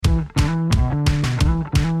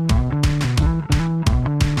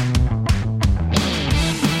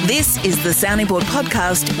is the Sounding Board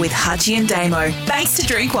podcast with Hutchie and Damo. Thanks to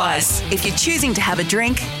Drinkwise. If you're choosing to have a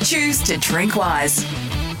drink, choose to drink wise.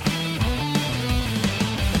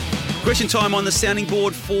 Question time on the Sounding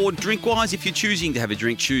Board for Drinkwise. If you're choosing to have a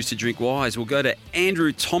drink, choose to drink wise. We'll go to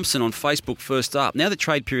Andrew Thompson on Facebook first up. Now the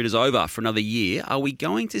trade period is over for another year, are we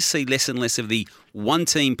going to see less and less of the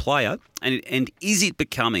one-team player? And is it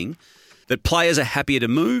becoming that players are happier to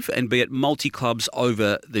move and be at multi-clubs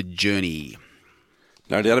over the journey?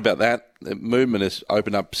 No doubt about that. The movement has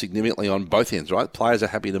opened up significantly on both ends, right? Players are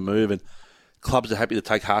happy to move and clubs are happy to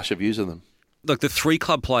take harsher views of them. Look, the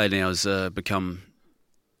three-club player now has become,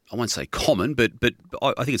 I won't say common, but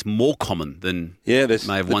I think it's more common than may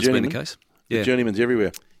have once been the case. The journeyman's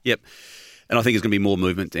everywhere. Yep. And I think there's going to be more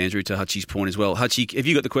movement, Andrew, to Hutchie's point as well. Hutchie, have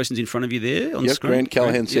you got the questions in front of you there on the screen? Grant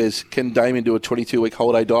Callahan says, can Damien do a 22-week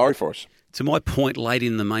holiday diary for us? To my point, late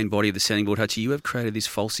in the main body of the Sounding Board, Hutchie, you have created this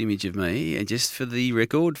false image of me. And just for the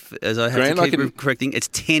record, as I have to keep correcting, it's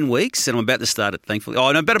 10 weeks and I'm about to start it, thankfully. Oh,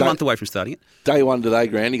 no, about a month away from starting it. Day one today,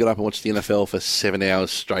 Grant, you got up and watched the NFL for 7 hours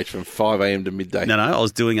straight from 5 a.m. to midday. No, I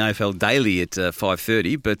was doing AFL daily at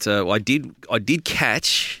 5:30, but I did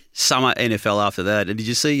catch summer NFL after that. And did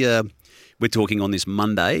you see, we're talking on this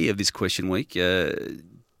Monday of this question week,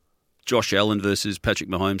 Josh Allen versus Patrick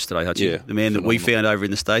Mahomes today, Hutchie. The man that we found over in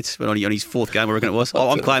the States on his fourth game, I reckon it was.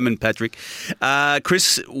 I'm claiming Patrick.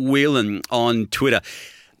 Chris Whelan on Twitter.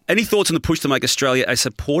 Any thoughts on the push to make Australia a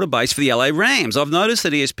supporter base for the LA Rams? I've noticed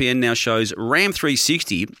that ESPN now shows Ram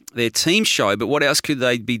 360, their team show, but what else could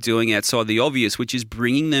they be doing outside the obvious, which is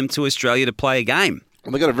bringing them to Australia to play a game?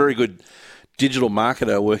 Well, they've got a very good digital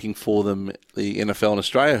marketer working for them, the NFL in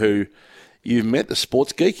Australia, who you've met, the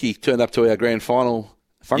sports geek. He turned up to our grand final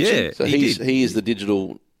function. Yeah, so he is the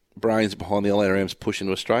digital brains behind the LA Rams push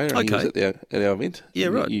into Australia. And he was at our event. Yeah,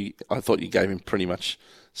 right. I thought you gave him pretty much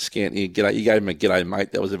scant. You gave him a g'day,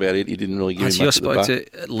 mate. That was about it. You didn't really give him much. I spoke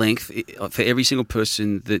at length for every single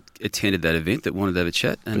person that attended that event that wanted to have a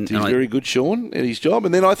chat. And he's very good, Sean, at his job.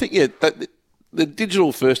 And then I think, the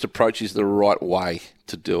digital first approach is the right way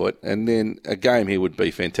to do it. And then a game here would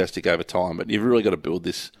be fantastic over time. But you've really got to build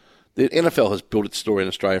this. The NFL has built its story in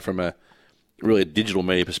Australia from a digital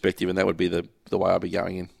media perspective, and that would be the way I'd be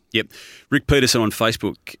going in. Yep. Rick Peterson on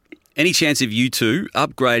Facebook. Any chance of you two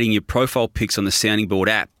upgrading your profile pics on the Sounding Board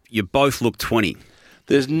app? You both look 20.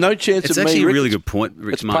 There's no chance of me, Rick. It's actually a really good point,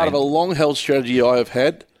 Rick's It's part of a long-held strategy I have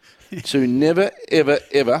had to never, ever,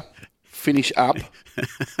 ever finish up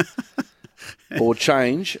or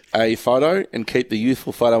change a photo and keep the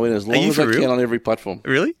youthful photo in as long as I can on every platform.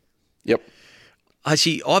 Really? Yep.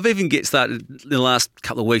 Actually, I've even started in the last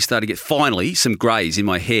couple of weeks to get finally some greys in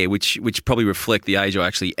my hair, which probably reflect the age I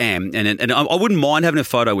actually am. And I wouldn't mind having a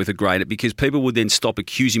photo with a grey in it because people would then stop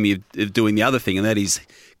accusing me of doing the other thing, and that is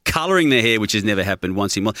colouring their hair, which has never happened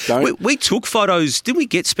once in my life. We took photos. Didn't we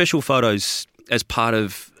get special photos as part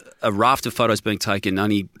of a raft of photos being taken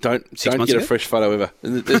only 6 months ago? Don't get a fresh photo ever.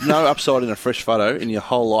 There's no upside in a fresh photo in your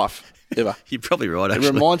whole life, ever. You're probably right, actually.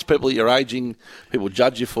 It reminds people that you're ageing. People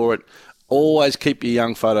judge you for it. Always keep your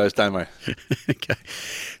young photos, Damo. Okay.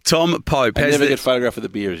 Tom Pope. And never get photographed with a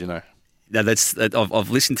beer, as you know. No, I've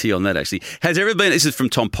listened to you on that, actually. This is from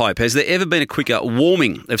Tom Pope, has there ever been a quicker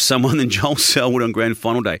warming of someone than Joel Selwood on grand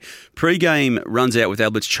final day? Pre-game runs out with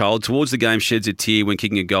Albert's child. Towards the game, sheds a tear when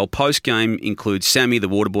kicking a goal. Post-game includes Sammy, the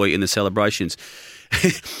water boy, in the celebrations.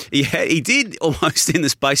 He did almost in the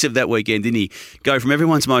space of that weekend, didn't he? Go from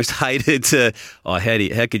everyone's most hated to how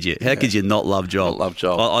could you not love Joel? Not love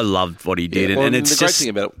Joel. I loved what he did, and it's the great thing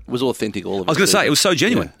about it was authentic. All of it. I was going to say it was so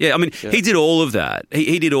genuine. Yeah, I mean he did all of that.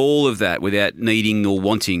 He did all of that without needing or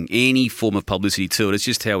wanting any form of publicity to it. It's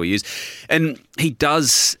just how he is, and he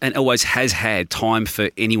does and always has had time for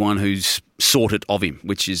anyone who's sought it of him,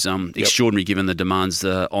 which is extraordinary given the demands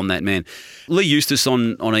on that man. Lee Eustace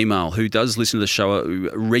on email, who does listen to the show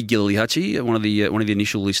regularly, Hutchie, one of the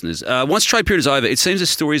initial listeners. Once trade period is over, it seems a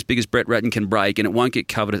story as big as Brett Ratton can break, and it won't get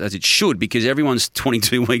covered as it should because everyone's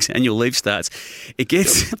 22 weeks annual leave starts. It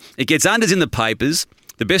gets unders in the papers.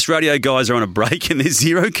 The best radio guys are on a break, and there's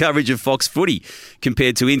zero coverage of Fox footy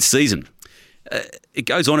compared to in season. It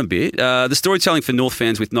goes on a bit. The storytelling for North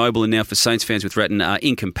fans with Noble and now for Saints fans with Ratton are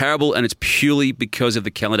incomparable, and it's purely because of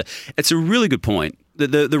the calendar. It's a really good point.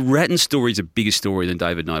 The Ratton story is a bigger story than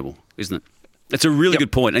David Noble, isn't it? It's a really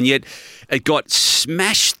good point, and yet it got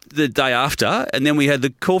smashed the day after, and then we had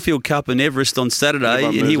the Caulfield Cup and Everest on Saturday,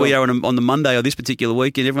 and here we are on the Monday of this particular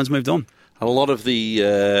week, and everyone's moved on. A lot of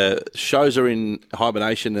the shows are in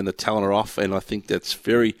hibernation and the talent are off, and I think that's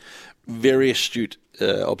very, very astute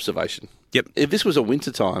observation. Yep. If this was a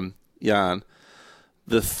wintertime yarn,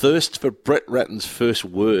 the thirst for Brett Ratton's first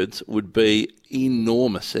words would be,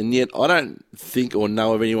 enormous, and yet I don't think or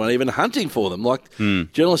know of anyone even hunting for them. Like,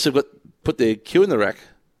 journalists have put their cue in the rack,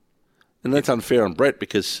 and that's unfair on Brett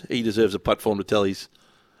because he deserves a platform to tell his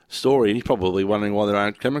story, and he's probably wondering why there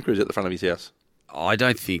aren't camera crews at the front of his house. I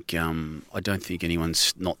don't think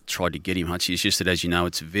anyone's not tried to get him, Hutchie. It's just that, as you know,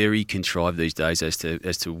 it's very contrived these days as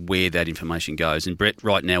to where that information goes. And Brett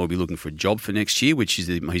right now will be looking for a job for next year, which is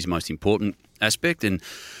his most important aspect. And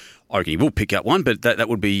I reckon he will pick up one, but that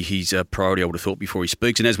would be his priority, I would have thought, before he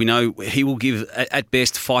speaks. And as we know, he will give, at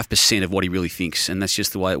best, 5% of what he really thinks, and that's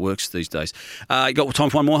just the way it works these days. You got time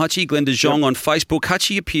for one more, Hutchie? Glenn de Jong on Facebook.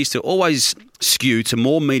 Hutchie appears to always skew to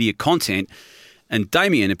more media content, and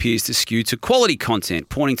Damien appears to skew to quality content,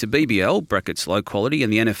 pointing to BBL, brackets low quality,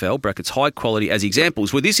 and the NFL, brackets high quality, as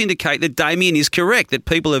examples. Would this indicate that Damien is correct, that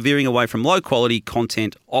people are veering away from low quality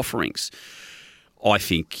content offerings? I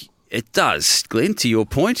think it does. Glenn, to your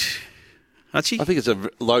point, Hutchie? I think it's a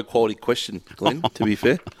low quality question, Glenn, to be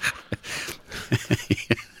fair.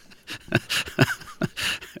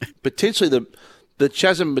 Potentially the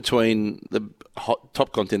chasm between the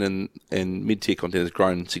top content and mid-tier content has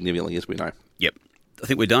grown significantly, as we know. Yep. I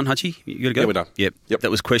think we're done, Hutchie. You got to go? Yeah, we're done. Yep.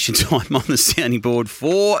 That was question time on the sounding board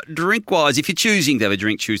for Drinkwise. If you're choosing to have a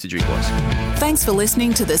drink, choose to Drinkwise. Thanks for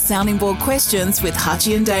listening to the Sounding Board Questions with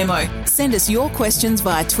Hutchie and Damo. Send us your questions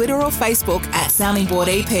via Twitter or Facebook at Sounding Board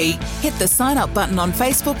EP. Hit the sign up button on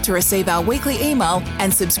Facebook to receive our weekly email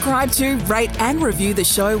and subscribe to, rate and review the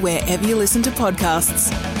show wherever you listen to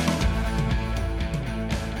podcasts.